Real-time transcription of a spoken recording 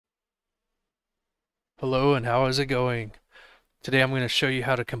Hello, and how is it going? Today I'm going to show you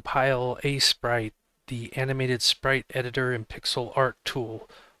how to compile Aseprite, the animated sprite editor and pixel art tool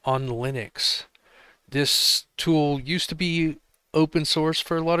on Linux. This tool used to be open source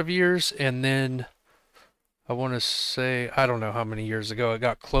for a lot of years, and then I want to say, I don't know how many years ago, it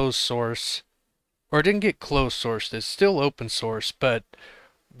got closed source. Or it didn't get closed sourced, it's still open source, but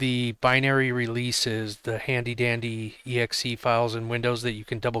the binary releases, the handy dandy exe files in Windows that you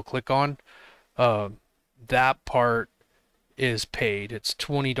can double click on, that part is paid. It's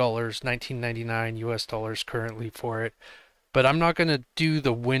 $20, 19.99 US dollars currently for it. But I'm not going to do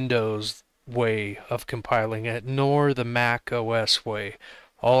the Windows way of compiling it, nor the Mac OS way.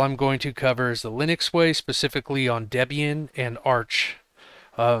 All I'm going to cover is the Linux way, specifically on Debian and Arch.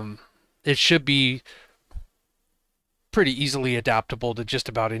 It should be pretty easily adaptable to just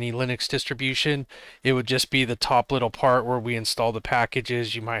about any Linux distribution. It would just be the top little part where we install the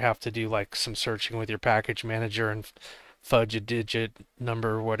packages. You might have to do like some searching with your package manager and fudge a digit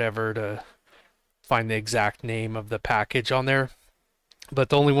number or whatever to find the exact name of the package on there. But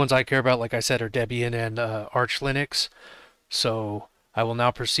the only ones I care about, like I said, are Debian and Arch Linux. So I will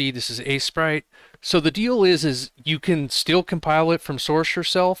now proceed. This is Aseprite. So the deal is you can still compile it from source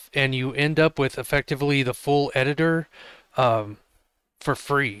yourself, and you end up with effectively the full editor for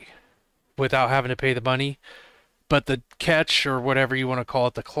free without having to pay the money. But the catch, or whatever you want to call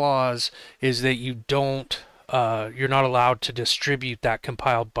it, the clause, is that you don't you're not allowed to distribute that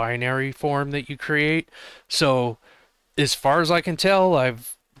compiled binary form that you create. So as far as I can tell,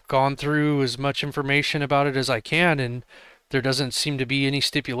 I've gone through as much information about it as I can, and there doesn't seem to be any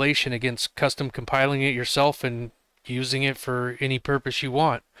stipulation against custom compiling it yourself and using it for any purpose you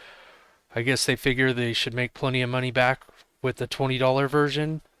want. I guess they figure they should make plenty of money back with the $20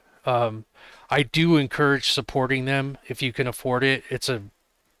 version. I do encourage supporting them if you can afford it. It's a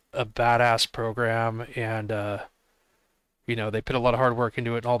badass program, and you know, they put a lot of hard work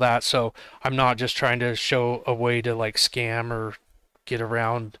into it and all that. So I'm not just trying to show a way to like scam or get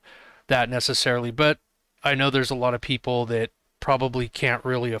around that necessarily, but I know there's a lot of people that probably can't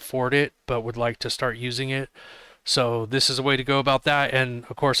really afford it but would like to start using it. So this is a way to go about that. And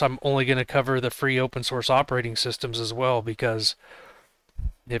of course, I'm only going to cover the free open source operating systems as well, because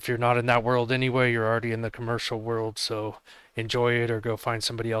if you're not in that world anyway, you're already in the commercial world. So enjoy it, or go find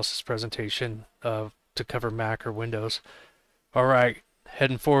somebody else's presentation to cover Mac or Windows. All right,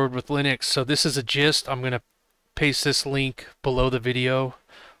 heading forward with Linux. So this is a gist. I'm going to paste this link below the video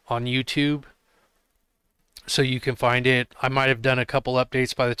on YouTube so you can find it. I might have done a couple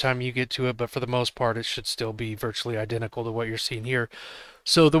updates by the time you get to it, but for the most part, it should still be virtually identical to what you're seeing here.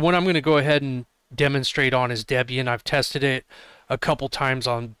 So the one I'm going to go ahead and demonstrate on is Debian. I've tested it a couple times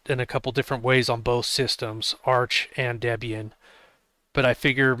in a couple different ways on both systems, Arch and Debian. But I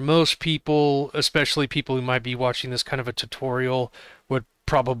figure most people, especially people who might be watching this kind of a tutorial, would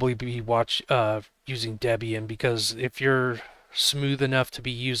probably be using Debian, because if you're smooth enough to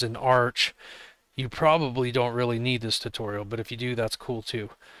be using Arch, you probably don't really need this tutorial, but if you do, that's cool too.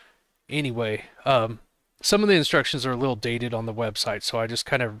 Anyway, some of the instructions are a little dated on the website, so I just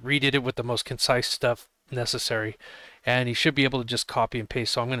kind of redid it with the most concise stuff necessary, and you should be able to just copy and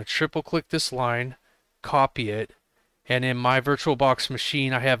paste. So I'm going to triple click this line, copy it, and in my VirtualBox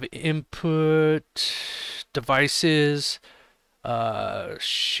machine I have input devices,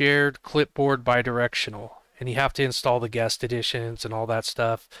 shared clipboard bidirectional, and you have to install the guest editions and all that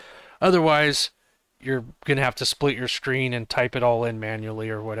stuff. Otherwise, you're going to have to split your screen and type it all in manually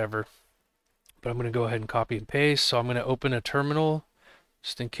or whatever. But I'm going to go ahead and copy and paste. So I'm going to open a terminal,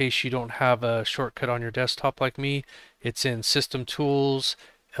 just in case you don't have a shortcut on your desktop like me. It's in System Tools,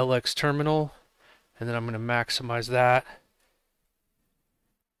 LX Terminal, and then I'm going to maximize that.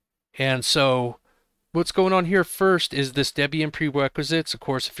 And so what's going on here first is this Debian prerequisites. Of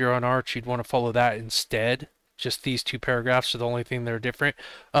course, if you're on Arch, you'd want to follow that instead. Just these two paragraphs are the only thing that are different.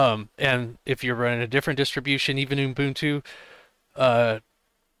 And if you're running a different distribution, even Ubuntu,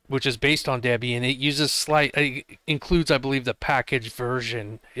 which is based on Debian, it includes, I believe, the package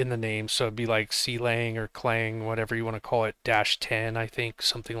version in the name. So it'd be like Clang or Clang, whatever you want to call it, -10, I think,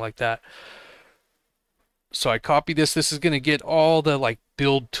 something like that. So I copy this. This is going to get all the like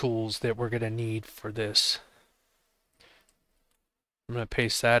build tools that we're going to need for this. I'm going to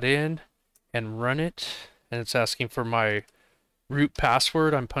paste that in and run it. And it's asking for my root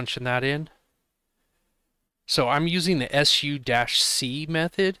password. I'm punching that in. So I'm using the su-c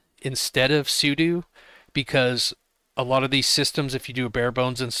method instead of sudo, because a lot of these systems, if you do a bare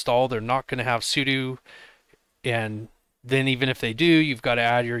bones install, they're not going to have sudo, and then even if they do, you've got to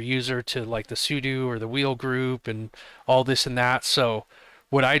add your user to like the sudo or the wheel group and all this and that. So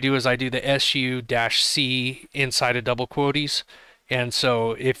what I do is I do the su-c inside of double quotes. And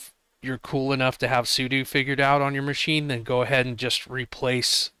so if you're cool enough to have sudo figured out on your machine, then go ahead and just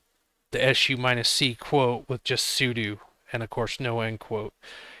replace the su minus c quote with just sudo, and of course no end quote.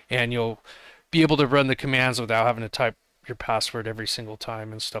 And you'll be able to run the commands without having to type your password every single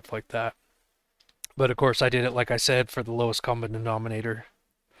time and stuff like that. But of course I did it, like I said, for the lowest common denominator.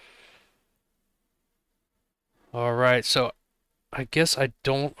 Alright, so I guess I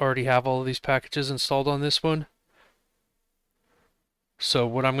don't already have all of these packages installed on this one. So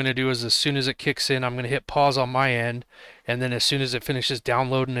what I'm going to do is as soon as it kicks in, I'm going to hit pause on my end, and then as soon as it finishes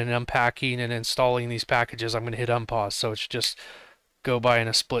downloading and unpacking and installing these packages, I'm going to hit unpause. So it's just go by in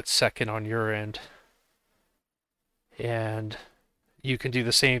a split second on your end. And you can do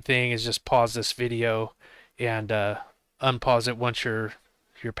the same thing as just pause this video and unpause it once your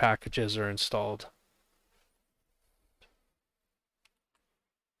packages are installed.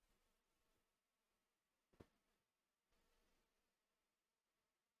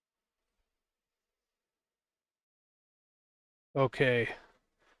 Okay,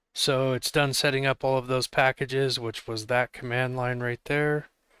 so it's done setting up all of those packages, which was that command line right there.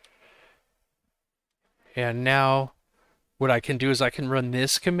 And now what I can do is I can run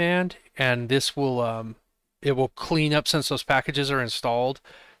this command, and this will it will clean up. Since those packages are installed,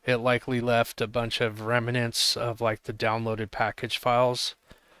 it likely left a bunch of remnants of like the downloaded package files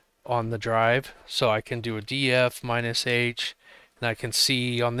on the drive. So I can do a df -h, and I can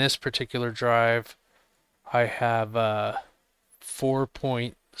see on this particular drive I have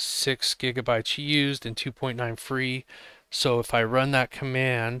 4.6 gigabytes used and 2.9 free. So if I run that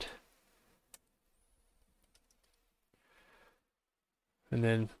command and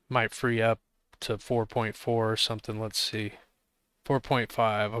then might free up to 4.4 or something, let's see,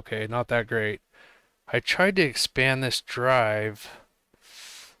 4.5, okay, not that great. I tried to expand this drive.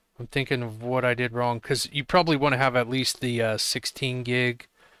 I'm thinking of what I did wrong, because you probably want to have at least the 16 gig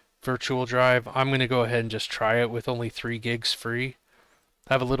virtual drive. I'm going to go ahead and just try it with only 3 gigs free.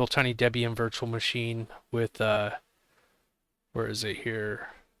 I have a little tiny Debian virtual machine with, where is it here?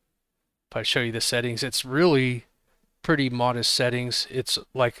 If I show you the settings, it's really pretty modest settings. It's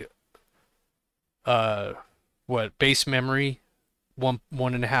like, base memory, one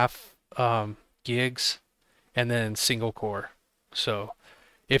and a half gigs, and then single core. So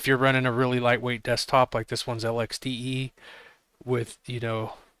if you're running a really lightweight desktop like this one's LXDE with,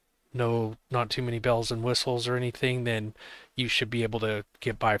 not too many bells and whistles or anything, then you should be able to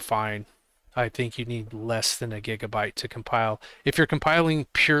get by fine. I think you need less than a gigabyte to compile. If you're compiling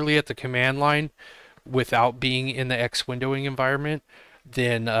purely at the command line without being in the X windowing environment,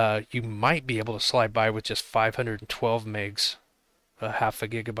 then you might be able to slide by with just 512 megs, half a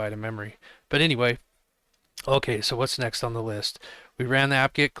gigabyte of memory. But anyway, okay, so what's next on the list? We ran the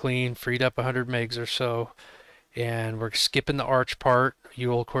apt-get clean, freed up 100 megs or so, and we're skipping the arch part.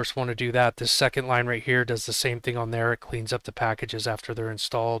 You'll of course want to do that. This second line right here does the same thing on there. It cleans up the packages after they're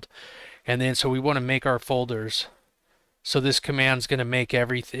installed. And then so we want to make our folders. So this command's going to make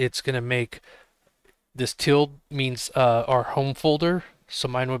everything. It's going to make this tilde means our home folder. So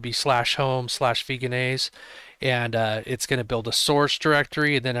mine would be /home/veganase, and it's going to build a source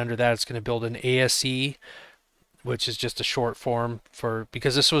directory, and then under that it's going to build an ASE, which is just a short form for,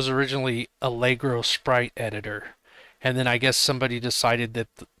 because this was originally Allegro sprite editor, and then I guess somebody decided that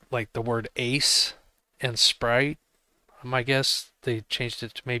like the word ace and sprite, I guess they changed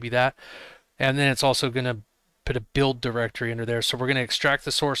it to maybe that. And then it's also going to put a build directory under there. So we're going to extract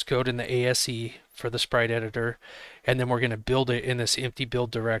the source code in the ASE for the sprite editor, and then we're going to build it in this empty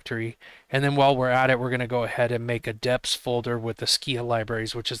build directory. And then while we're at it, we're going to go ahead and make a deps folder with the Skia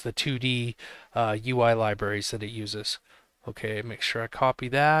libraries, which is the 2D UI libraries that it uses. Okay, make sure I copy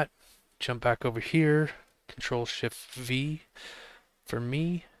that, jump back over here, Control-Shift-V for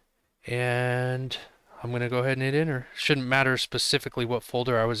me, and I'm going to go ahead and hit enter. Shouldn't matter specifically what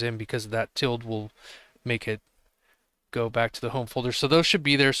folder I was in, because that tilde will make it go back to the home folder. So those should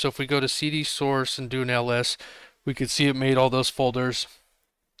be there. So if we go to cd source and do an ls, we could see it made all those folders.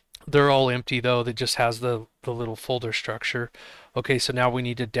 They're all empty though. That just has the little folder structure. Okay, so now we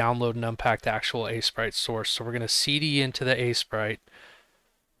need to download and unpack the actual Aseprite source. So we're going to cd into the Aseprite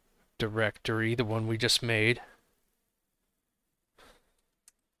directory, the one we just made.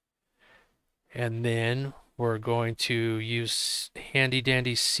 And then we're going to use handy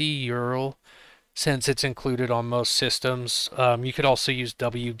dandy curl, since it's included on most systems. You could also use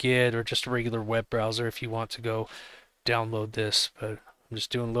wget or just a regular web browser if you want to go download this, but I'm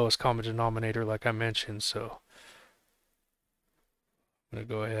just doing lowest common denominator like I mentioned, so I'm going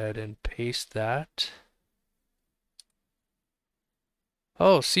to go ahead and paste that.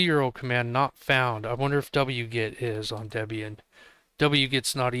 Oh, serial command not found. I wonder if wget is on Debian.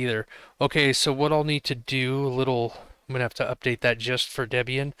 Wget's not either. Okay, so what I'll need to do, I'm gonna have to update that just for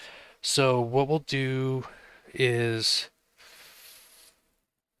Debian. So what we'll do is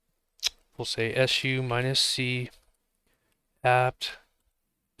we'll say su -c apt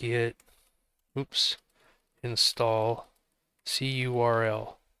get install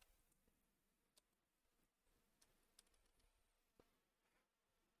curl.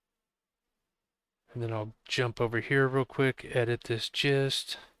 And then I'll jump over here real quick, edit this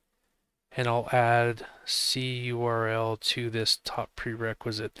gist, and I'll add curl to this top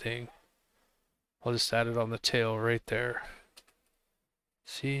prerequisite thing. I'll just add it on the tail right there.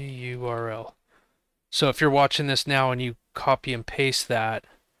 curl. So if you're watching this now and you copy and paste that,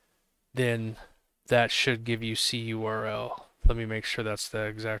 then that should give you curl. Let me make sure that's the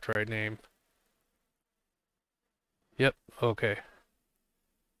exact right name. Yep, okay.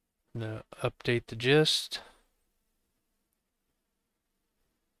 Now update the gist.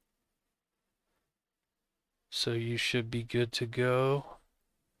 So you should be good to go.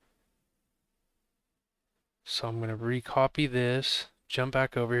 So I'm going to recopy this, jump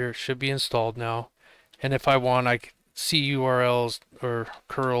back over here. It should be installed now. And if I want, curls or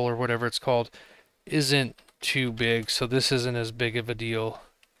curl or whatever it's called isn't too big, so this isn't as big of a deal.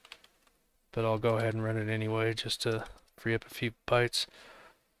 But I'll go ahead and run it anyway just to free up a few bytes.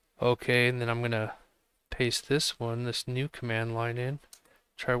 Okay, and then I'm going to paste this new command line in.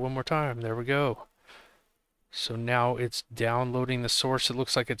 Try one more time. There we go. So now it's downloading the source. It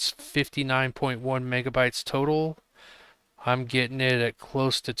looks like it's 59.1 megabytes total. I'm getting it at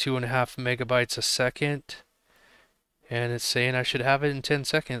close to 2.5 megabytes a second. And it's saying I should have it in 10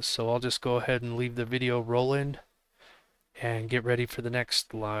 seconds. So I'll just go ahead and leave the video rolling and get ready for the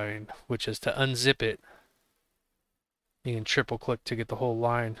next line, which is to unzip it. You can triple click to get the whole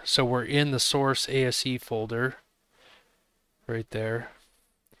line. So we're in the source ASE folder right there.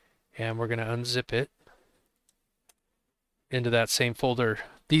 And we're going to unzip it into that same folder.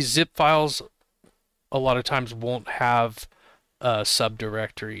 These zip files a lot of times won't have a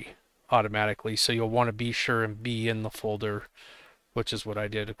subdirectory automatically, so you'll want to be sure and be in the folder, which is what I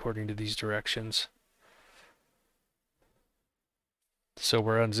did according to these directions. So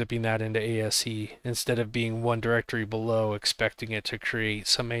we're unzipping that into ASE instead of being one directory below, expecting it to create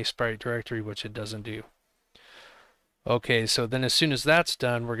some Aseprite directory, which it doesn't do. Okay, so then as soon as that's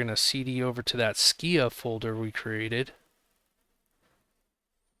done, we're going to cd over to that Skia folder we created.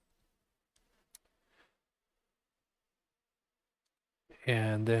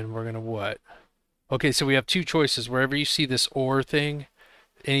 And then we're going to what? Okay, so we have two choices. Wherever you see this or thing,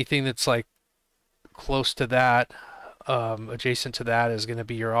 anything that's like close to that, adjacent to that is going to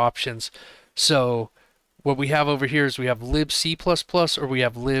be your options. So what we have over here is we have libc++ or we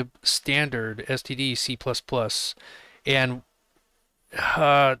have lib standard std C++. And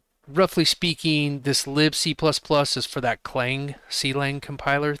roughly speaking, this libc++ is for that Clang CLang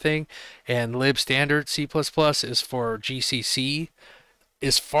compiler thing, and lib standard C++ is for GCC.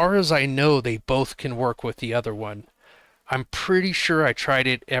 As far as I know, they both can work with the other one. I'm pretty sure I tried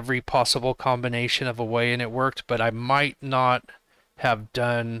it every possible combination of a way and it worked, but I might not have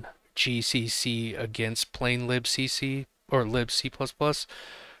done GCC against plain libcc or libc++.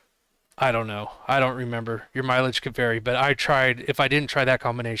 I don't know. I don't remember. Your mileage could vary, but I tried, if I didn't try that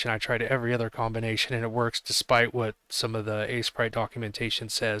combination, I tried every other combination and it works despite what some of the Aseprite documentation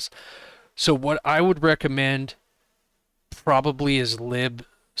says. So what I would recommend probably is lib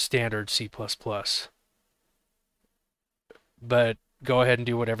standard C++, but go ahead and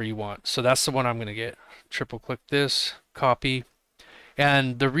do whatever you want. So that's the one I'm going to get. Triple click this, copy.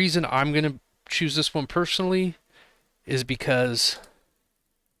 And the reason I'm going to choose this one personally is because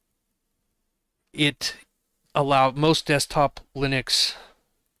it allows most desktop Linux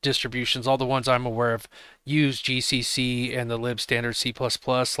distributions, all the ones I'm aware of, use GCC and the lib standard C++.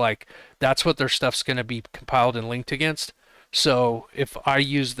 Like that's what their stuff's going to be compiled and linked against. So if I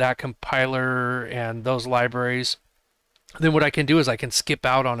use that compiler and those libraries, then what I can do is I can skip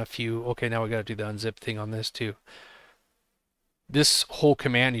out on a few. Okay, now we got to do the unzip thing on this too. This whole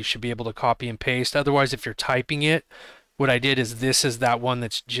command you should be able to copy and paste. Otherwise, if you're typing it, what I did is this is that one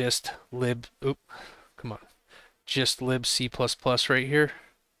that's just lib, just lib C++ right here.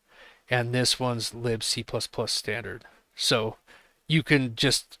 And this one's lib C++ standard. So you can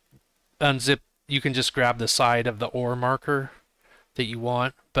just unzip, you can just grab the side of the or marker that you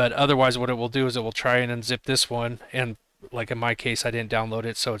want. But otherwise what it will do is it will try and unzip this one. And like in my case, I didn't download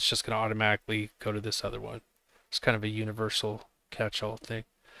it, so it's just going to automatically go to this other one. It's kind of a universal catch-all thing.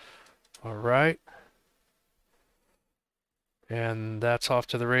 All right. And that's off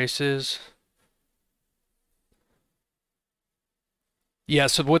to the races. Yeah,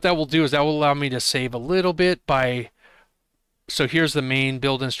 so what that will do is that will allow me to save a little bit by, so here's the main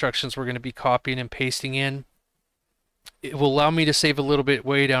build instructions we're going to be copying and pasting in. It will allow me to save a little bit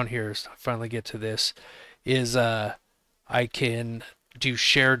way down here. So I finally get to this, is I can do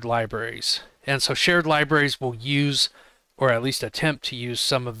shared libraries. And so shared libraries will use, or at least attempt to use,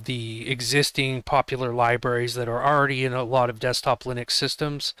 some of the existing popular libraries that are already in a lot of desktop Linux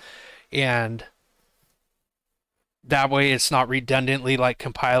systems. And that way it's not redundantly like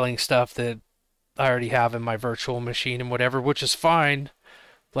compiling stuff that I already have in my virtual machine and whatever, which is fine.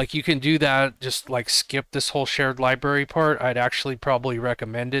 Like you can do that, just like skip this whole shared library part. I'd actually probably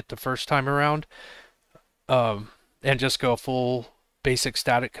recommend it the first time around. And just go full basic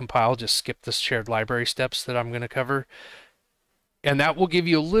static compile, just skip the shared library steps that I'm going to cover. And that will give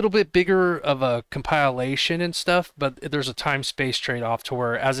you a little bit bigger of a compilation and stuff, but there's a time space trade-off to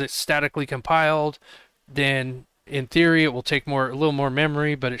where as it's statically compiled, then in theory it will take a little more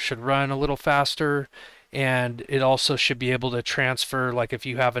memory, but it should run a little faster. And it also should be able to transfer, like if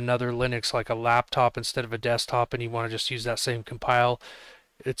you have another Linux like a laptop instead of a desktop and you want to just use that same compile,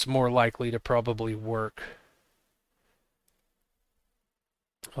 it's more likely to probably work.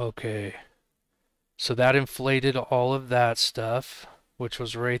 Okay, so that inflated all of that stuff, which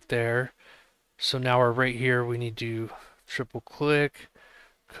was right there. So now we're right here. We need to triple click,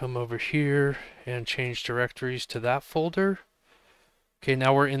 come over here and change directories to that folder. Okay,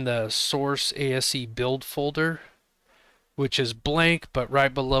 now we're in the source ASE build folder, which is blank, but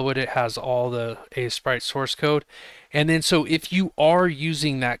right below it, it has all the Aseprite source code. And then so if you are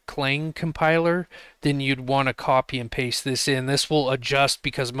using that Clang compiler, then you'd want to copy and paste this in. This will adjust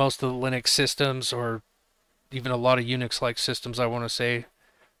because most of the Linux systems, or even a lot of Unix-like systems, I want to say,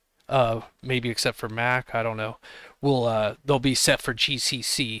 maybe except for Mac, I don't know, will they'll be set for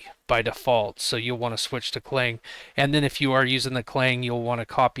GCC by default, so you'll want to switch to Clang. And then if you are using the Clang, you'll want to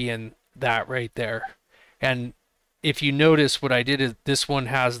copy in that right there. And if you notice, what I did is this one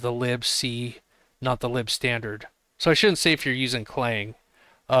has the libc, not the lib standard. So I shouldn't say if you're using Clang.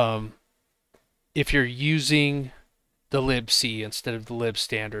 If you're using the libc instead of the lib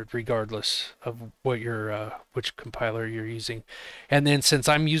standard, regardless of what your which compiler you're using. And then since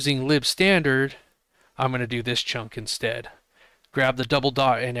I'm using lib standard, I'm going to do this chunk instead. Grab the double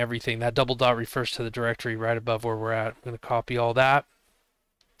dot and everything. That double dot refers to the directory right above where we're at. I'm going to copy all that.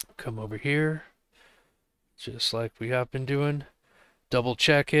 Come over here, just like we have been doing. Double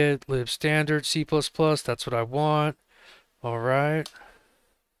check it. Lib standard C++. That's what I want. All right.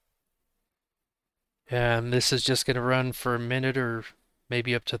 And this is just going to run for a minute or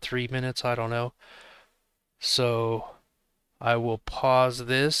maybe up to 3 minutes. I don't know. So I will pause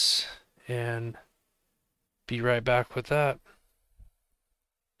this and be right back with that.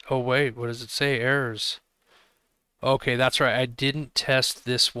 Oh, wait, what does it say? Errors. Okay, that's right. I didn't test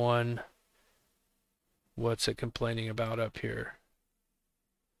this one. What's it complaining about up here?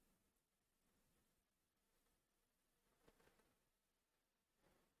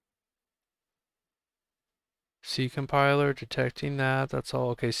 C compiler detecting that. That's all.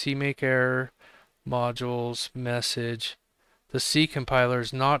 Okay, C make error, modules, message. The C compiler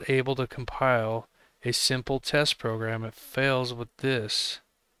is not able to compile a simple test program. It fails with this.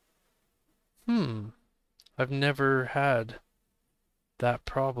 I've never had that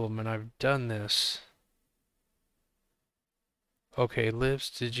problem, and I've done this. Okay, libs,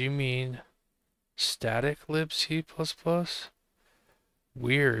 did you mean static lib C++?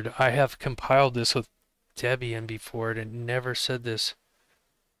 Weird. I have compiled this with Debian before, and it never said this.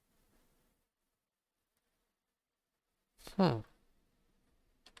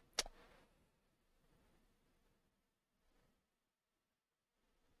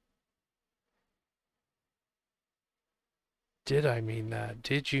 Did I mean that?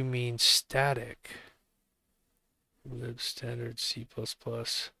 Did you mean static? Lib standard C++.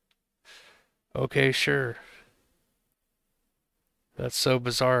 Okay, sure. That's so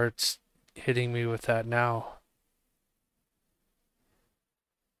bizarre, it's hitting me with that now.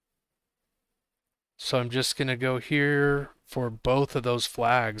 So I'm just going to go here for both of those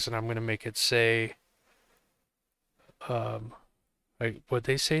flags, and I'm going to make it say, like, what'd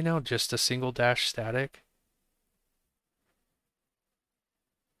they say now? Just a single dash static?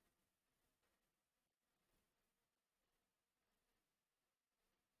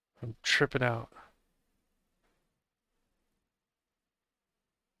 I'm tripping out.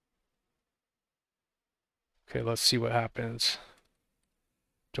 Okay, let's see what happens.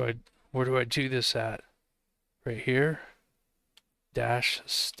 Where do I do this at? Right here? Dash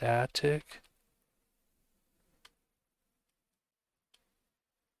static.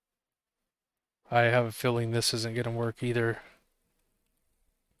 I have a feeling this isn't going to work either.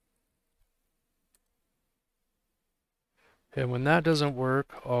 And when that doesn't work,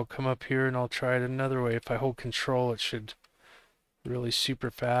 I'll come up here and I'll try it another way. If I hold control, it should really super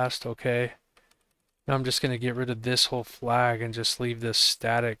fast. Okay. Now I'm just going to get rid of this whole flag and just leave this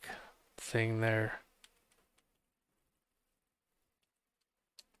static thing there.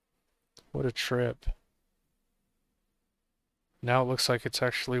 What a trip. Now it looks like it's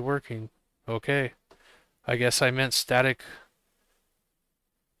actually working. Okay. I guess I meant static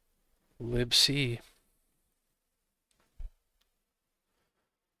libc.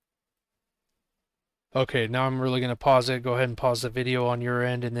 Okay, now I'm really going to pause it. Go ahead and pause the video on your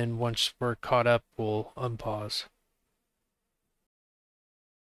end, and then once we're caught up, we'll unpause.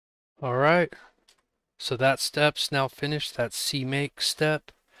 All right. So that step's now finished. That CMake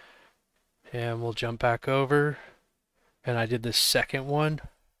step. And we'll jump back over. And I did the second one.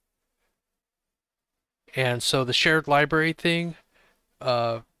 And so the shared library thing,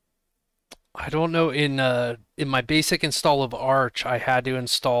 I don't know, in my basic install of Arch, I had to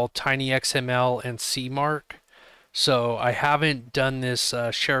install TinyXML and CMark. So I haven't done this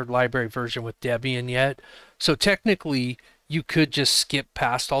shared library version with Debian yet. So technically, you could just skip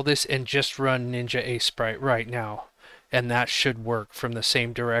past all this and just run Ninja Aseprite right now. And that should work from the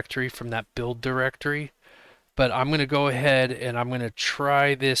same directory, from that build directory. But I'm going to go ahead and I'm going to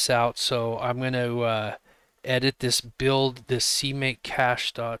try this out. So I'm going to edit this build, this cmake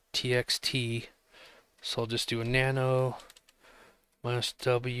cache.txt. So I'll just do a nano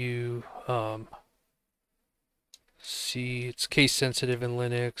 -w C. It's case sensitive in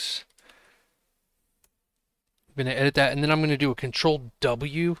Linux. I'm going to edit that, and then I'm going to do a control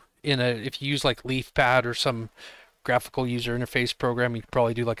W in a, if you use like LeafPad or some graphical user interface program, you could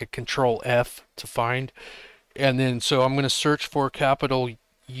probably do like a control F to find. And then so I'm going to search for capital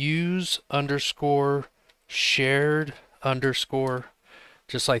use underscore shared underscore,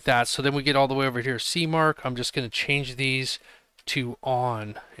 just like that. So then we get all the way over here, CMark. I'm just going to change these to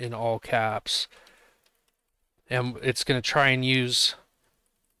on in all caps. And it's going to try and use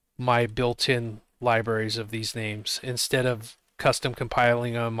my built-in libraries of these names instead of custom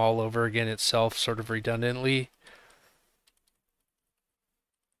compiling them all over again itself, sort of redundantly.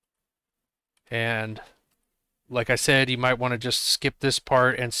 And like I said, you might want to just skip this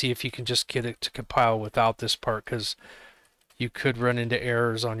part and see if you can just get it to compile without this part, because you could run into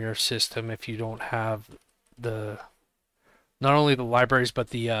errors on your system if you don't have the, not only the libraries,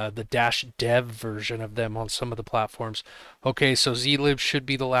 but the -dev version of them on some of the platforms. Okay, so zlib should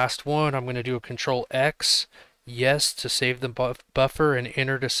be the last one. I'm going to do a control X, yes, to save the buffer, and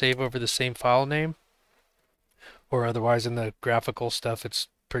enter to save over the same file name. Or otherwise in the graphical stuff, it's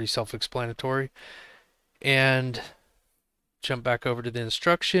pretty self-explanatory. And jump back over to the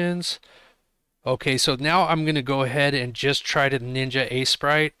instructions. Okay, so now I'm going to go ahead and just try to Ninja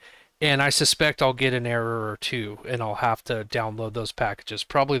Aseprite, and I suspect I'll get an error or two, and I'll have to download those packages.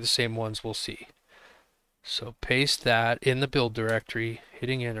 Probably the same ones, we'll see. So paste that in the build directory,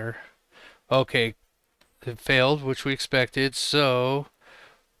 hitting enter. Okay, it failed, which we expected. So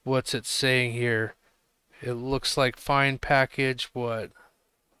what's it saying here? It looks like find package, what?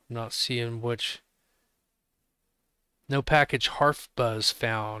 I'm not seeing which. No package harfbuzz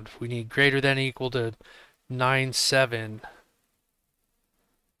found. We need greater than or equal to 97.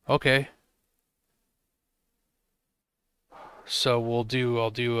 Okay. So I'll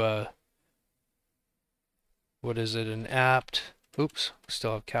do a, what is it, an apt, oops,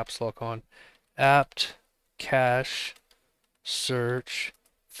 still have caps lock on, apt cache search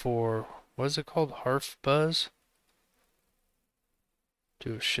for, what is it called, harfbuzz?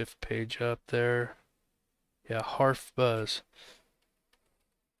 Do a shift page up there. Yeah, harfbuzz.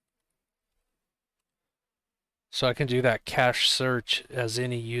 So I can do that cache search as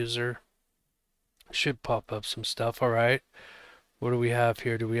any user. Should pop up some stuff. All right. What do we have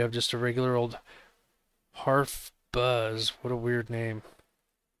here? Do we have just a regular old harfbuzz? What a weird name.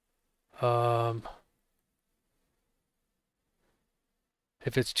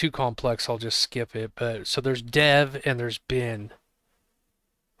 If it's too complex, I'll just skip it. But so there's dev and there's bin.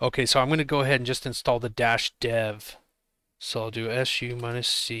 Okay, so I'm going to go ahead and just install the -dev. So I'll do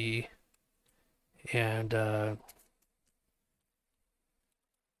su-c and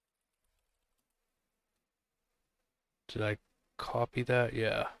did I copy that?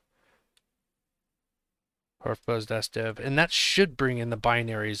 Yeah. harfbuzz-dev, and that should bring in the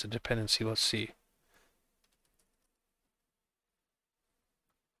binary as a dependency. Let's see.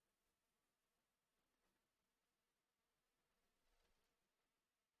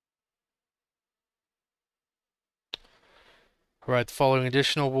 All right, the following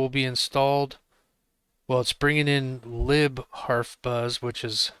additional will be installed. Well, it's bringing in libharfbuzz, which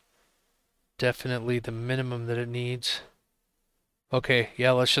is definitely the minimum that it needs. Okay,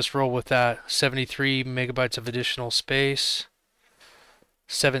 yeah, let's just roll with that. 73 megabytes of additional space,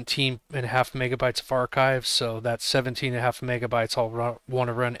 17.5 megabytes of archive, so that's 17.5 megabytes. I'll want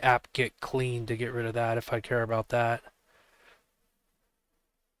to run apt-get clean to get rid of that if I care about that.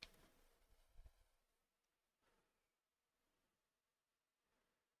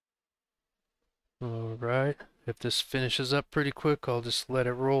 Alright, if this finishes up pretty quick, I'll just let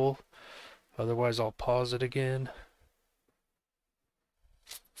it roll. Otherwise, I'll pause it again.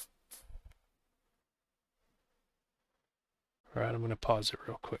 Alright, I'm going to pause it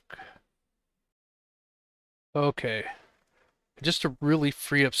real quick. Okay, just to really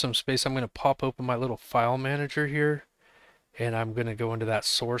free up some space, I'm going to pop open my little file manager here, and I'm going to go into that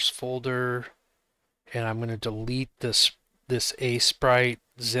source folder, and I'm going to delete this Aseprite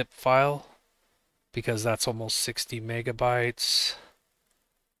zip file because that's almost 60 megabytes.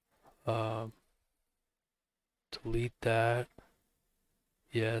 Delete that.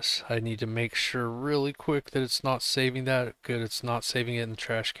 Yes, I need to make sure really quick that it's not saving that. Good, it's not saving it in the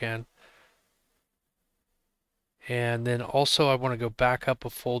trash can. And then also I want to go back up a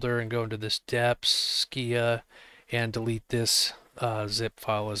folder and go into this deps, skia, and delete this zip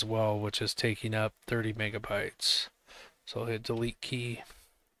file as well, which is taking up 30 megabytes. So I'll hit delete key.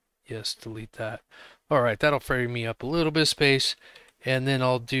 Yes, delete that. Alright, that'll free me up a little bit of space. And then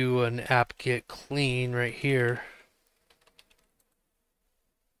I'll do an apt-get clean right here.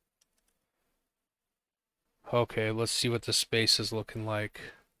 Okay, let's see what the space is looking like.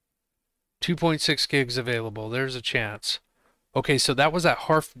 2.6 gigs available. There's a chance. Okay, so that was that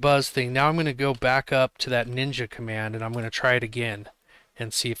harfbuzz thing. Now I'm going to go back up to that ninja command and I'm going to try it again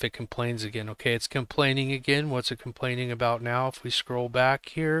and see if it complains again. Okay, it's complaining again. What's it complaining about now? If we scroll back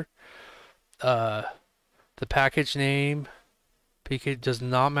here, the package name PK does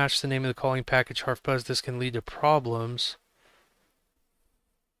not match the name of the calling package harfbuzz. This can lead to problems.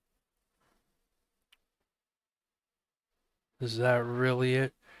 Is that really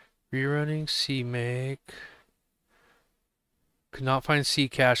it? Rerunning CMake. Could not find C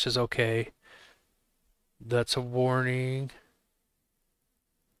cache is okay. That's a warning.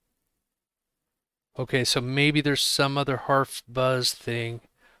 Okay, so maybe there's some other harfbuzz thing.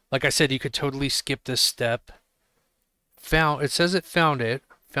 Like I said, you could totally skip this step. It says it found it.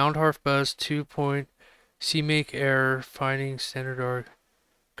 Found harfbuzz 2. CMake error finding standard arg.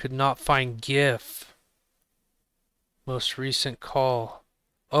 Could not find GIF. Most recent call.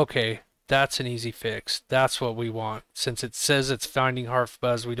 Okay, that's an easy fix. That's what we want. Since it says it's finding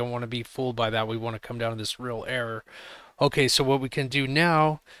harfbuzz, we don't want to be fooled by that. We want to come down to this real error. Okay, so what we can do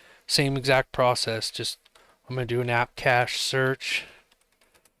now, same exact process. Just I'm going to do an app cache search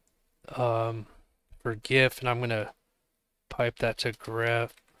for GIF, and I'm going to pipe that to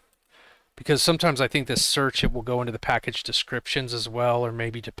grep. Because sometimes I think this search, it will go into the package descriptions as well, or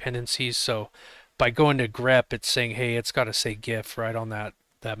maybe dependencies. So by going to grep, it's saying, hey, it's got to say GIF right on that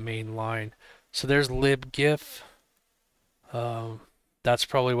main line. So there's libgif. That's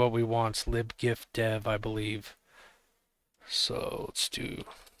probably what we want. It's libgif dev, I believe. So let's do.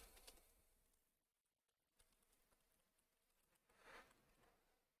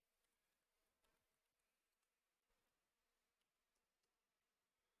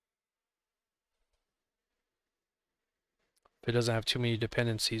 If it doesn't have too many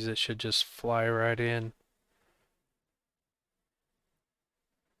dependencies, it should just fly right in.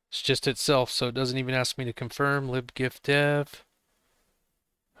 It's just itself, so it doesn't even ask me to confirm. libgif dev.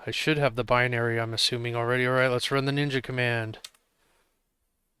 I should have the binary, I'm assuming, already. Alright, let's run the ninja command.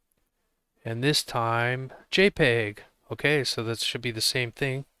 And this time, JPEG. Okay, so that should be the same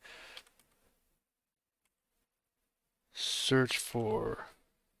thing. Search for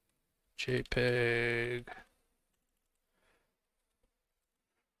JPEG.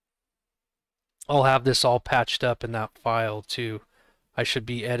 I'll have this all patched up in that file too. I should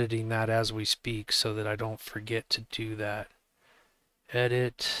be editing that as we speak so that I don't forget to do that.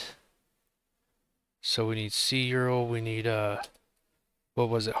 Edit. So we need C-Euro, we need what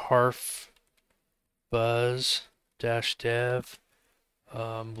was it, harf buzz dash dev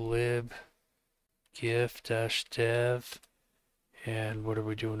lib gif dash dev, and what are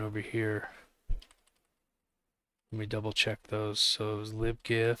we doing over here? Let me double check those. So it was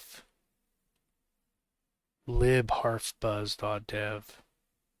libgif libharfbuzz.dev.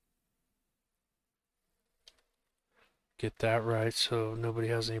 Get that right so nobody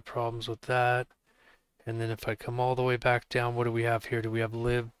has any problems with that. And then if I come all the way back down, what do we have here? Do we have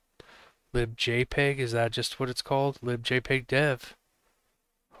libjpeg? Is that just what it's called? Libjpeg dev.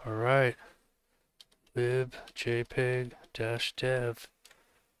 All right. lib jpeg dash dev.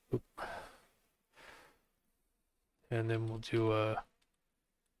 Oop. And then we'll do a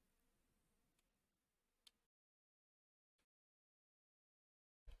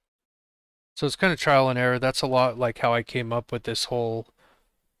so it's kind of trial and error. That's a lot like how I came up with this whole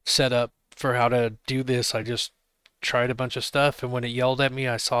setup for how to do this. I just tried a bunch of stuff, and when it yelled at me,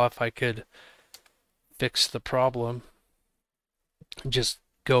 I saw if I could fix the problem. Just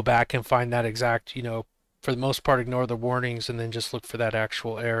go back and find that exact, for the most part, ignore the warnings and then just look for that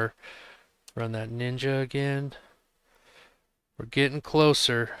actual error. Run that Ninja again. We're getting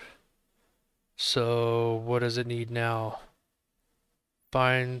closer. So what does it need now?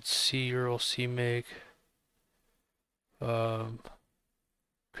 Find curl cmake.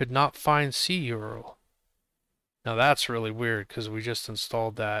 Could not find curl. Now that's really weird because we just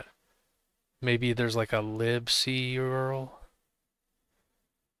installed that. Maybe there's like a lib curl.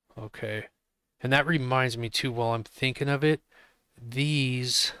 Okay. And that reminds me too, while I'm thinking of it,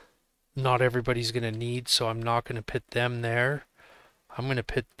 these not everybody's going to need, so I'm not going to put them there. I'm going to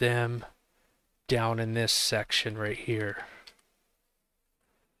put them down in this section right here.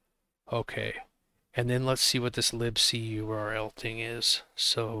 Okay. And then let's see what this libcurl thing is.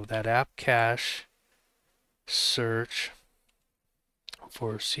 So that app cache, search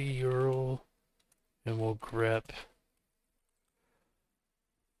for curl, and we'll grep.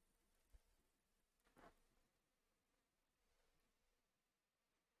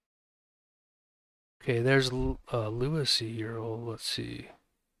 Okay, there's Lewis curl. Let's see.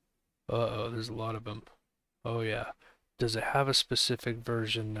 Uh-oh, there's a lot of them. Oh yeah. Does it have a specific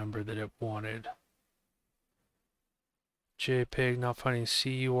version number that it wanted? JPEG not finding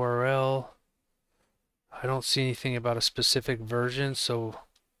curl. I don't see anything about a specific version, so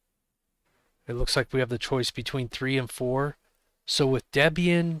it looks like we have the choice between 3 and 4. So with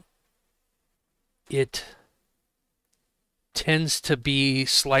Debian, it tends to be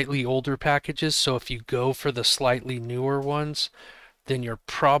slightly older packages, so if you go for the slightly newer ones, then you're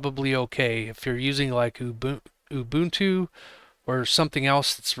probably okay. If you're using like Ubuntu or something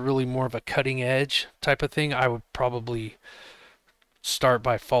else that's really more of a cutting edge type of thing, I would probably start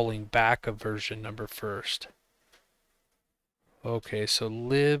by falling back a version number first. Okay, so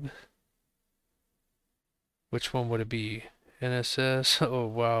lib, which one would it be? NSS? Oh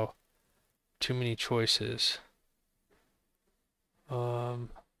wow, too many choices.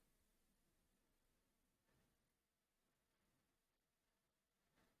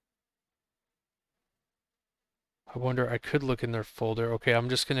 I wonder, I could look in their folder. Okay, I'm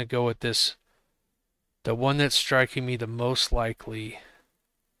just gonna go with this. The one that's striking me the most likely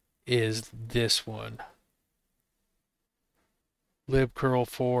is this one.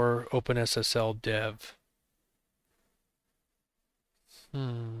 libcurl4 OpenSSL dev.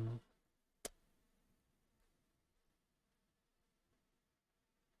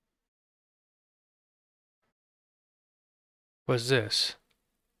 What's this?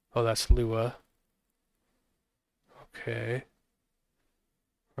 Oh, that's Lua. Okay.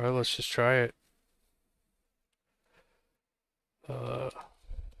 Alright, let's just try it.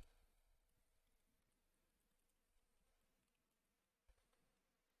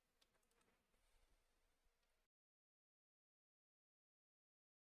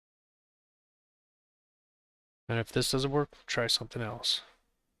 And if this doesn't work, try something else.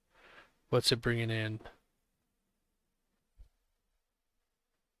 What's it bringing in?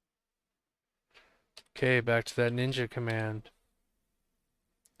 Okay, back to that ninja command.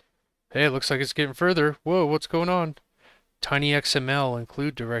 Hey, it looks like it's getting further. Whoa, what's going on? TinyXML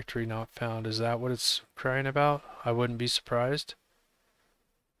include directory not found. Is that what it's crying about? I wouldn't be surprised.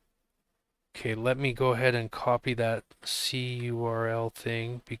 Okay, let me go ahead and copy that curl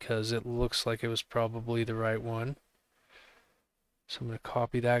thing because it looks like it was probably the right one. So I'm going to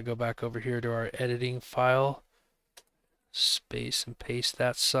copy that, go back over here to our editing file, space and paste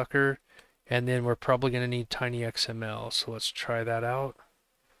that sucker, and then we're probably going to need TinyXML. So let's try that out.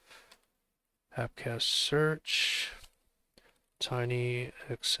 Appcast search,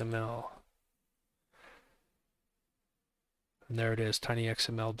 TinyXML. And there it is,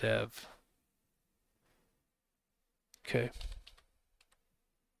 TinyXML dev. Okay.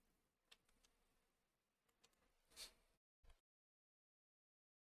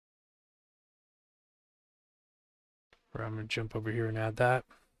 I'm going to jump over here and add that.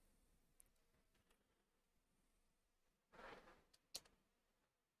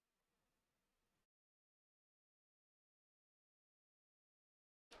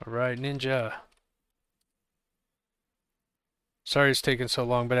 All right, Ninja. Sorry it's taking so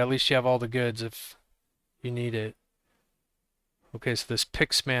long, but at least you have all the goods if you need it. Okay, so this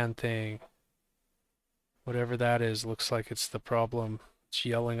Pixman thing. Whatever that is, looks like it's the problem. It's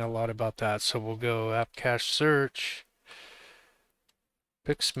yelling a lot about that. So we'll go app cache search,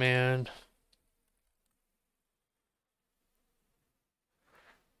 Pixman,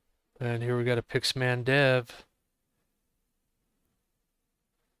 and here we got a Pixman dev.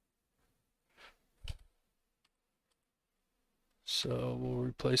 So we'll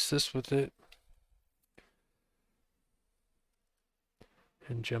replace this with it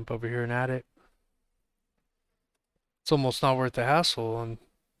and jump over here and add it. It's almost not worth the hassle on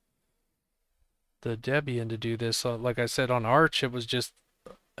the Debian to do this. Like I said, on Arch, it was just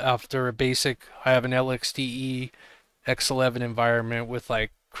after a basic, I have an LXDE X11 environment with like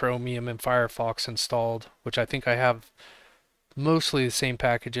Chromium and Firefox installed, which I think I have mostly the same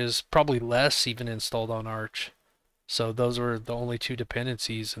packages, probably less even installed on Arch. So those were the only two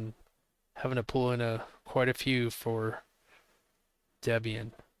dependencies, and having to pull in quite a few for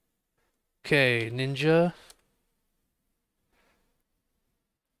Debian. Okay, Ninja.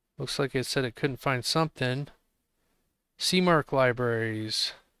 Looks like it said it couldn't find something. CMark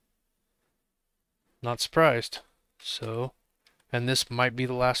libraries. Not surprised. So, and this might be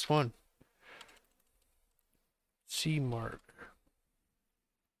the last one. CMark.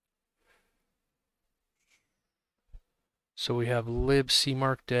 So we have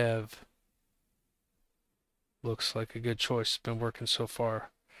libcmarkdev. Looks like a good choice. It's been working so far.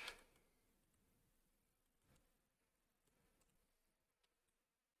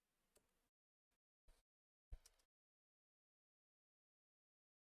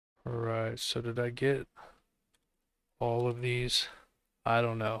 Alright, so did I get all of these? I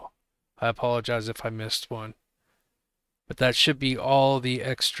don't know. I apologize if I missed one. But that should be all the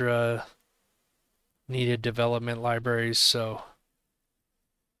extra needed development libraries, so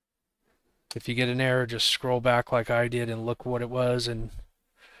if you get an error, just scroll back like I did and look what it was and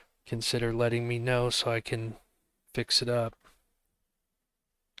consider letting me know so I can fix it up.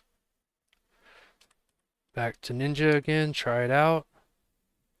 Back to Ninja again, try it out.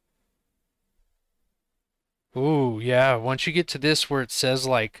 Ooh, yeah, once you get to this where it says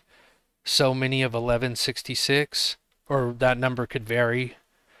like so many of 1166, or that number could vary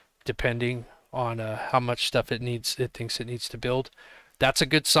depending on how much stuff it thinks it needs to build. That's a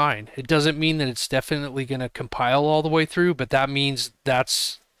good sign. It doesn't mean that it's definitely going to compile all the way through, but that means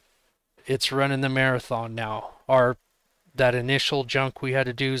it's running the marathon now. That initial junk we had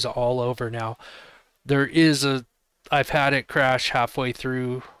to do is all over now. I've had it crash halfway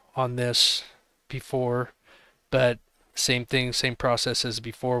through on this before, but same thing, same process as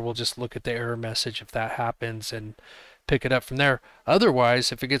before. We'll just look at the error message if that happens and pick it up from there.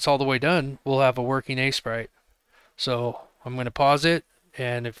 Otherwise, if it gets all the way done, we'll have a working Aseprite. So I'm going to pause it,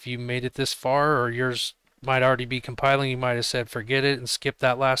 and if you made it this far, or yours might already be compiling, you might have said forget it and skip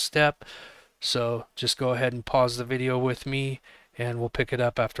that last step. So just go ahead and pause the video with me, and we'll pick it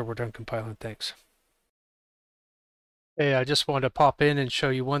up after we're done compiling. Thanks. Hey, I just wanted to pop in and show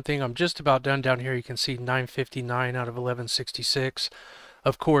you one thing. I'm just about done down here. You can see 959 out of 1166.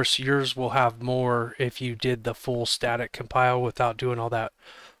 Of course, yours will have more if you did the full static compile without doing all that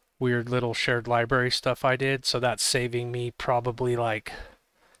weird little shared library stuff I did. So that's saving me probably like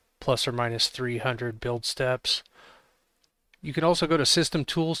plus or minus 300 build steps. You can also go to System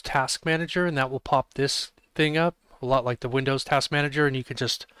Tools Task Manager, and that will pop this thing up, a lot like the Windows Task Manager, and you can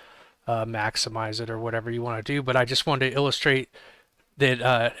just maximize it or whatever you want to do. But I just wanted to illustrate that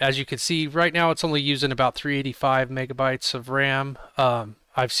as you can see right now, it's only using about 385 megabytes of RAM.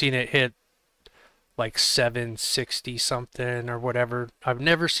 I've seen it hit like 760 something or whatever. I've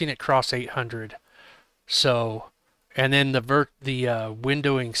never seen it cross 800. So, and then the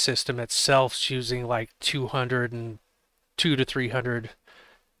windowing system itself is using like 202 to 300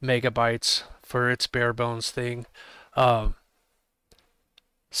 megabytes for its bare bones thing.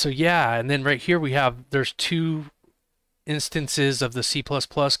 So yeah, and then right here there's two instances of the C++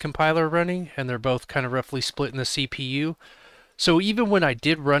 compiler running, and they're both kind of roughly split in the CPU. So even when I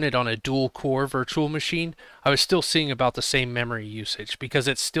did run it on a dual core virtual machine, I was still seeing about the same memory usage because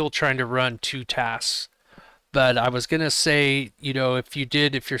it's still trying to run two tasks. But I was going to say,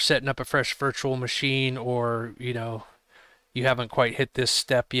 if you're setting up a fresh virtual machine, or, you haven't quite hit this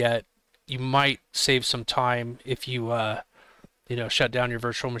step yet, you might save some time if you shut down your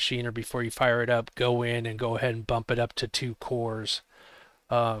virtual machine, or before you fire it up, go in and go ahead and bump it up to 2 cores.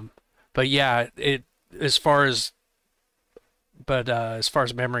 But yeah, as far as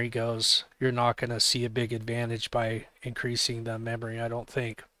memory goes, you're not going to see a big advantage by increasing the memory, I don't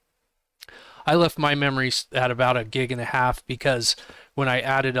think. I left my memory at about 1.5 gigs because when I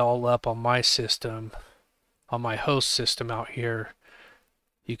added it all up on my system, on my host system out here,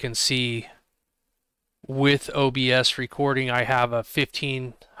 you can see with OBS recording. I have a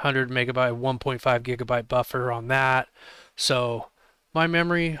 1500 megabyte, 1.5 gigabyte buffer on that. So my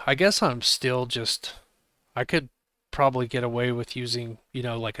memory, I guess I'm still just, I could probably get away with using, you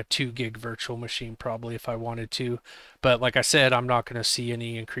know, like a 2 gig virtual machine probably if I wanted to. But like I said, I'm not going to see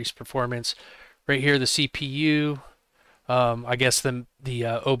any increased performance. Right here, the CPU, I guess the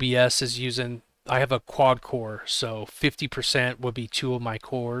OBS is using, I have a quad core, so 50% would be 2 of my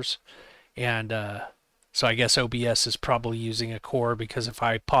cores. And so I guess OBS is probably using a core, because if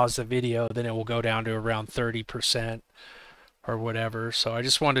I pause the video, then it will go down to around 30% or whatever. So I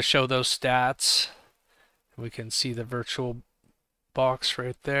just wanted to show those stats. We can see the virtual box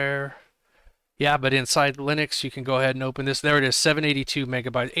right there. Yeah, but inside Linux, you can go ahead and open this. There it is, 782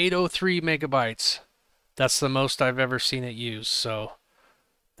 megabytes, 803 megabytes. That's the most I've ever seen it use. So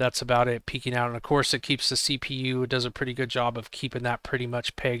that's about it, peeking out. And of course, it keeps the CPU. It does a pretty good job of keeping that pretty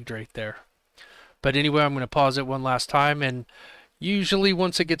much pegged right there. But anyway, I'm going to pause it one last time. And usually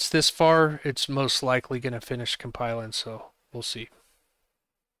once it gets this far, it's most likely going to finish compiling. So we'll see.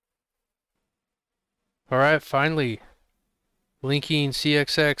 All right, finally, linking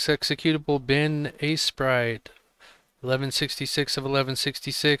CXX executable bin Aseprite 1166 of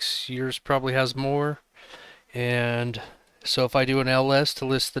 1166. Yours probably has more. And so if I do an ls to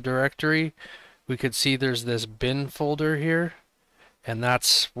list the directory, we could see there's this bin folder here, and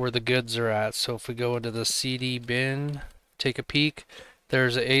that's where the goods are at. So if we go into the cd bin, take a peek,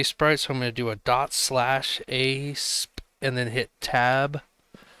 there's an Aseprite. So I'm going to do a /asp and then hit tab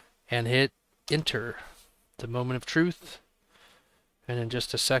and hit enter. The moment of truth. And in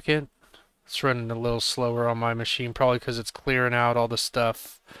just a second, it's running a little slower on my machine, probably because it's clearing out all the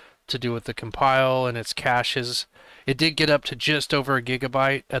stuff to do with the compile and its caches. It did get up to just over a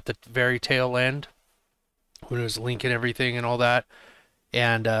gigabyte at the very tail end when it was linking everything and all that,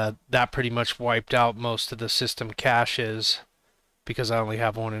 and that pretty much wiped out most of the system caches because I only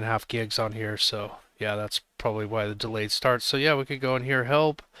have 1.5 gigs on here. So yeah, that's probably why the delayed start. So yeah, we could go in here,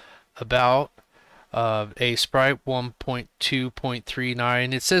 help, about, Aseprite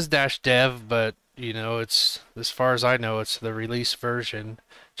 1.2.39. It says -dev, but you know, it's, as far as I know, it's the release version.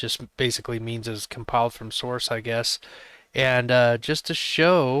 Just basically means it's compiled from source, I guess. And just to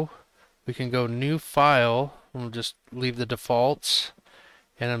show, we can go new file. We'll just leave the defaults,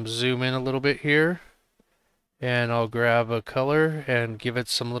 and I'm zoom in a little bit here, and I'll grab a color and give it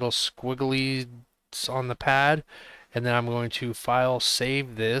some little squiggly on the pad, and then I'm going to file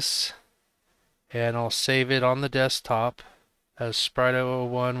save this. And I'll save it on the desktop as sprite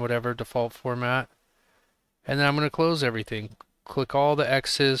 001, whatever default format. And then I'm going to close everything. Click all the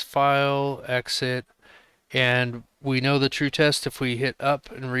X's, file, exit. And we know the true test if we hit up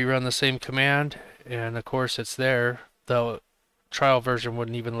and rerun the same command. And of course it's there. The trial version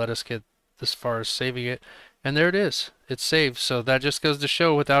wouldn't even let us get as far as saving it. And there it is. It's saved. So that just goes to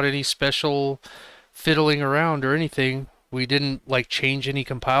show, without any special fiddling around or anything, we didn't like change any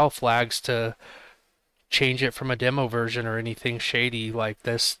compile flags to change it from a demo version or anything shady like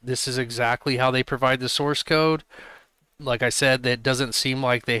this. This is exactly how they provide the source code. Like I said, that doesn't seem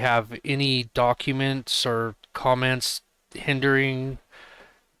like they have any documents or comments hindering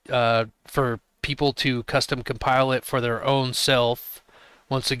for people to custom compile it for their own self.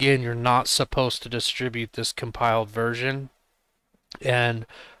 Once again, you're not supposed to distribute this compiled version. And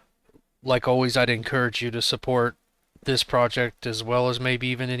like always, I'd encourage you to support this project as well as maybe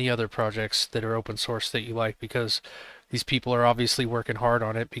even any other projects that are open source that you like, because these people are obviously working hard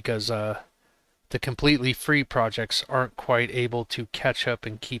on it, because the completely free projects aren't quite able to catch up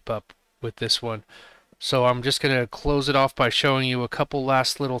and keep up with this one. So I'm just going to close it off by showing you a couple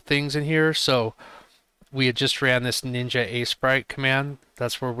last little things in here. So we had just ran this Ninja Aseprite command.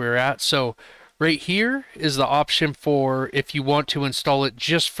 That's where we're at. So right here is the option for if you want to install it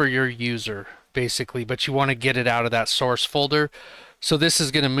just for your user, basically, but you want to get it out of that source folder. So this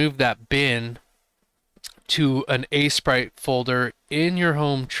is going to move that bin to an Aseprite folder in your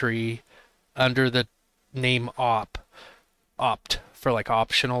home tree under the name opt for like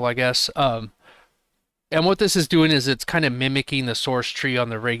optional, I guess. And what this is doing is it's kind of mimicking the source tree on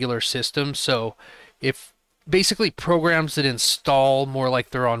the regular system. So if basically programs that install more like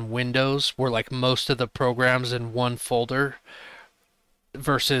they're on Windows, where like most of the programs in one folder,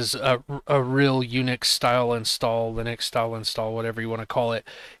 versus a real Unix style install, Linux style install, whatever you want to call it.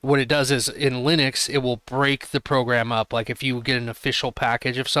 What it does is in Linux, it will break the program up. Like if you get an official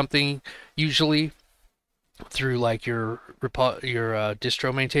package of something, usually through like your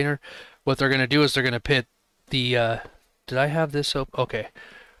distro maintainer, what they're going to do is they're going to put the, did I have this open? Okay.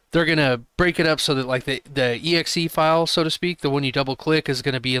 they're gonna break it up so that like the exe file, so to speak, the one you double click is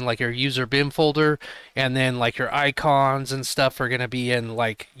gonna be in like your user bin folder, and then like your icons and stuff are gonna be in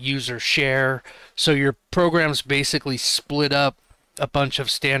like user share. So your program's basically split up a bunch of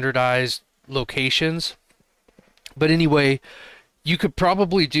standardized locations. But anyway, you could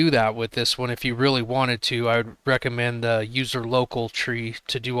probably do that with this one if you really wanted to. I would recommend the user local tree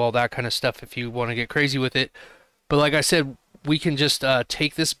to do all that kind of stuff if you want to get crazy with it. But like I said, we can just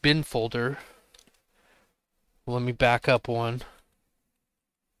take this bin folder. Let me back up one.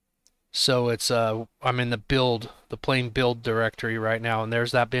 So it's I'm in the plain build directory right now, and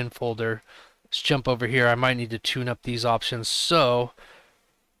there's that bin folder. Let's jump over here. I might need to tune up these options, so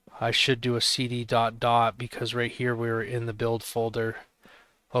I should do a cd ... because right here we were in the build folder.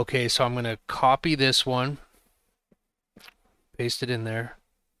 Okay, so I'm going to copy this one, paste it in there,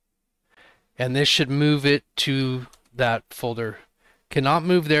 and this should move it to that folder. Cannot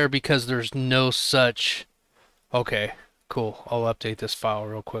move there because there's no such. Okay, cool. I'll update this file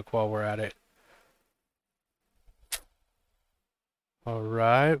real quick while we're at it.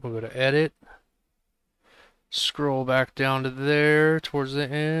 Alright, we'll go to edit. Scroll back down to there towards the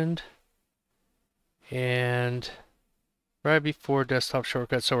end. And right before desktop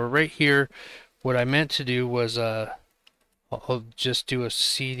shortcuts. So we're right here. What I meant to do was I'll just do a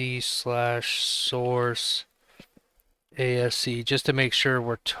cd/source ASC just to make sure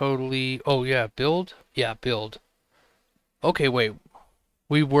we're totally. Oh yeah, build? Yeah, build. Okay, wait.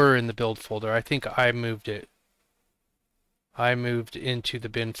 We were in the build folder. I think I moved it. I moved into the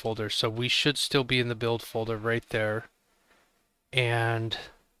bin folder, so we should still be in the build folder right there. And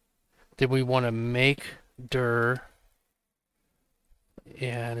then we want to make dir,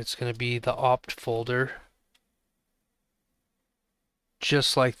 and it's going to be the opt folder.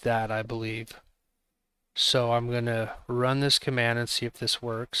 Just like that, I believe. So I'm going to run this command and see if this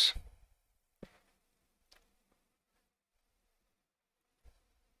works.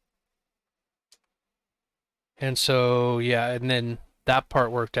 And so, yeah, and then that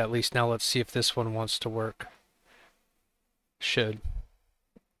part worked at least. Now let's see if this one wants to work. Should.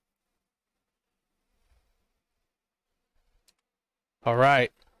 All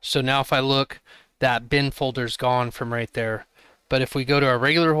right, so now if I look, that bin folder's gone from right there. But if we go to our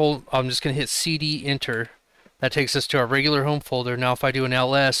regular home, I'm just going to hit CD enter. That takes us to our regular home folder. Now if I do an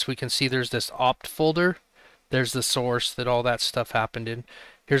ls, we can see there's this opt folder. There's the source that all that stuff happened in.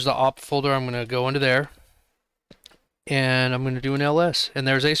 Here's the opt folder. I'm going to go into there. And I'm going to do an ls, and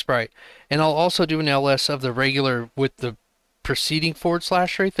there's Aseprite. And I'll also do an ls of the regular with the preceding /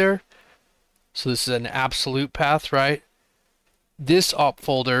 right there. So this is an absolute path, right? This opt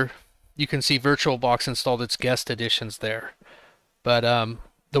folder, you can see VirtualBox installed its guest editions there. But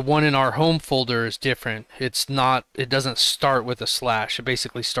the one in our home folder is different. It doesn't start with a /. It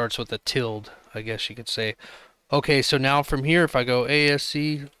basically starts with a tilde, I guess you could say. Okay, so now from here, if I go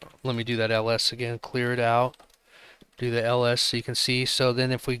ASC, let me do that ls again, clear it out. Do the ls so you can see. So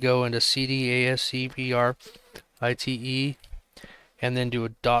then if we go into cd ascprite and then do a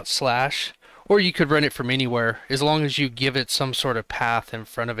 /, or you could run it from anywhere as long as you give it some sort of path in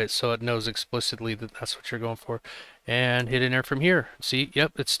front of it so it knows explicitly that that's what you're going for, and hit enter from here. See,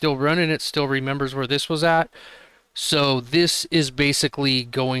 yep, it's still running. It still remembers where this was at. So this is basically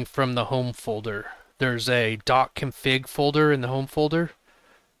going from the home folder. There's a .config folder in the home folder.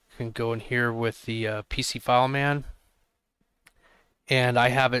 You can go in here with the PC file man. And I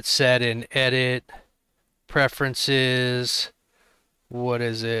have it set in edit, preferences, what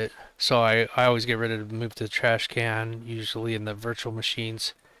is it? So I always get rid of move to the trash can, usually in the virtual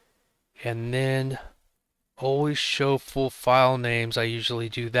machines. And then always show full file names, I usually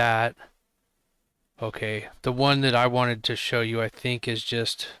do that. Okay, the one that I wanted to show you I think is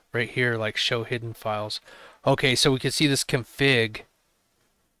just right here, like show hidden files. Okay, so we can see this config.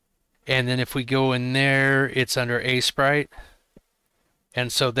 And then if we go in there, it's under Aseprite.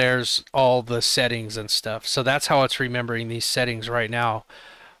 And so there's all the settings and stuff. So that's how it's remembering these settings right now.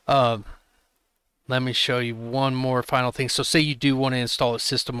 Let me show you one more final thing. So say you do want to install it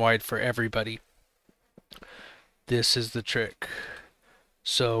system-wide for everybody. This is the trick.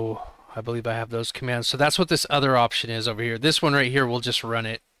 So I believe I have those commands. So that's what this other option is over here. This one right here will just run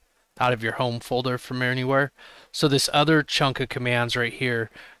it out of your home folder from anywhere. So this other chunk of commands right here,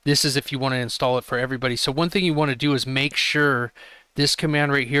 this is if you want to install it for everybody. So one thing you want to do is make sure this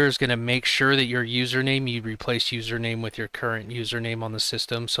command right here is going to make sure that your username, you replace username with your current username on the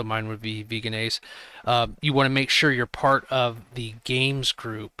system. So mine would be Veganase. You want to make sure you're part of the games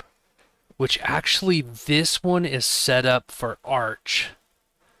group, which actually this one is set up for Arch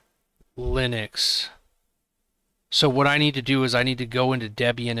Linux. So what I need to do is I need to go into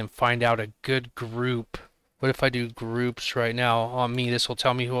Debian and find out a good group. What if I do groups right now on me? This will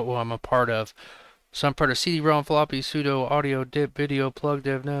tell me who I'm a part of. So I'm part of CD-ROM, floppy, pseudo, audio, dip, video, plug,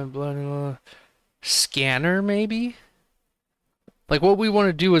 dev, blah, blah, blah. Scanner, maybe? Like what we want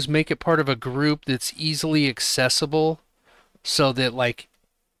to do is make it part of a group that's easily accessible so that like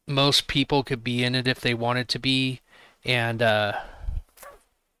most people could be in it if they wanted to be. And I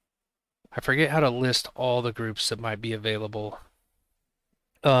forget how to list all the groups that might be available.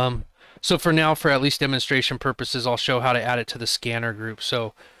 So for now, for at least demonstration purposes, I'll show how to add it to the scanner group.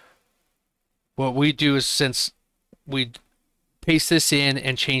 So what we do is, since we paste this in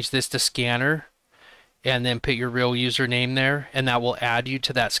and change this to scanner, and then put your real username there, and that will add you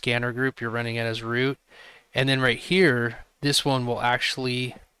to that scanner group. You're running it as root. And then right here, this one will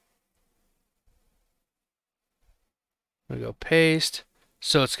actually, we go paste.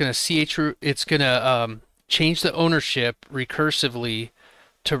 So it's going to it's going to change the ownership recursively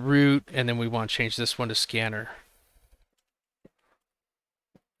to root, and then we want to change this one to scanner.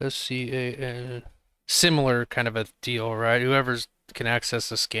 SCAN. Similar kind of a deal, right? Whoever can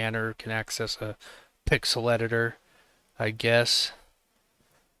access a scanner can access a pixel editor, I guess.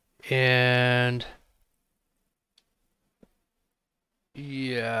 And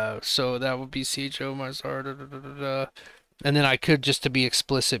yeah, so that would be CHO -r, and then I could, just to be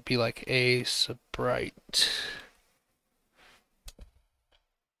explicit, be like Aseprite.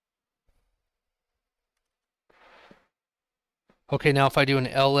 Okay, now if I do an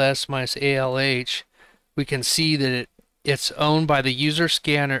ls -alh, we can see that it's owned by the user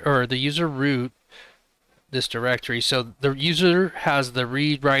scanner, or the user root, this directory. So the user has the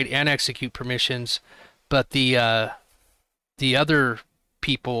read, write, and execute permissions, but the other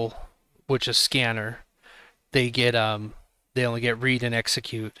people, which is scanner, they get they only get read and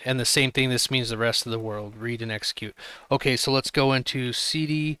execute. And the same thing, this means the rest of the world, read and execute. Okay, so let's go into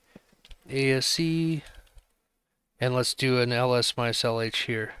cd ASC, and let's do an ls -lh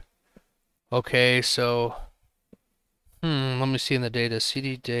here. Okay, so let me see in the data,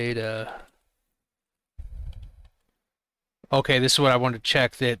 cd data. Okay, this is what I want to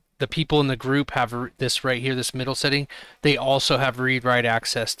check, that the people in the group have this right here, this middle setting. They also have read-write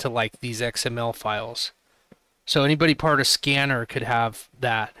access to like these XML files. So anybody part of scanner could have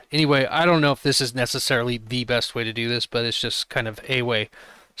that. Anyway, I don't know if this is necessarily the best way to do this, but it's just kind of a way.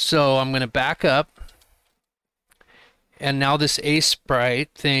 So I'm going to back up. And now this Aseprite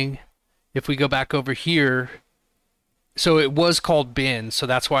thing, if we go back over here, so it was called bin, so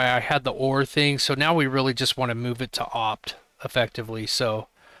that's why I had the or thing. So now we really just want to move it to opt effectively. So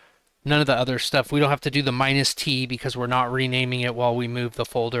none of the other stuff, we don't have to do the -t because we're not renaming it while we move the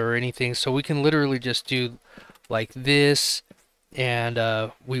folder or anything. So we can literally just do like this, and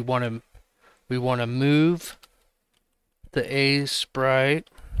we want to move the Aseprite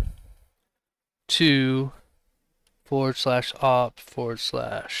to /opt/.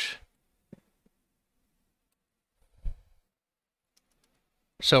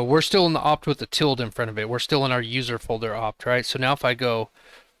 So we're still in the opt with the tilde in front of it. We're still in our user folder opt, right? So now if I go,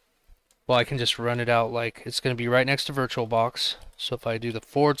 well, I can just run it out like it's going to be right next to VirtualBox. So if I do the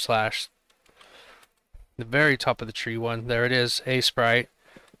 /, the very top of the tree one, there it is, Aseprite.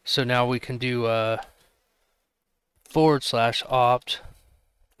 So now we can do /opt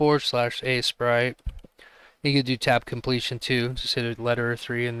 /Aseprite. You can do tab completion too. Just hit a letter or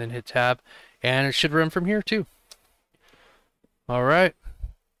 3 and then hit tab, and it should run from here too. All right.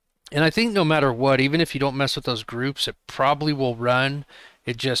 And I think no matter what, even if you don't mess with those groups, it probably will run.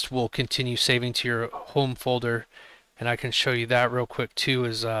 It just will continue saving to your home folder. And I can show you that real quick too,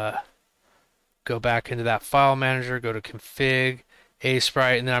 is go back into that file manager, go to config,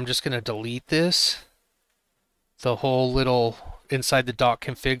 Aseprite, and then I'm just going to delete this. The whole little inside the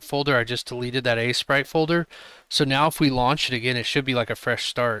 .config folder, I just deleted that Aseprite folder. So now if we launch it again, it should be like a fresh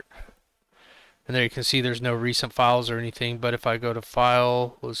start. And there you can see there's no recent files or anything, but if I go to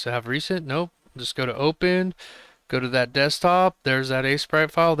file, let's have recent, nope. Just go to open, go to that desktop, there's that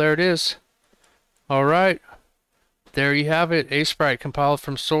Aseprite file, there it is. All right, there you have it, Aseprite compiled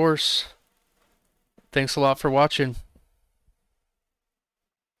from source. Thanks a lot for watching.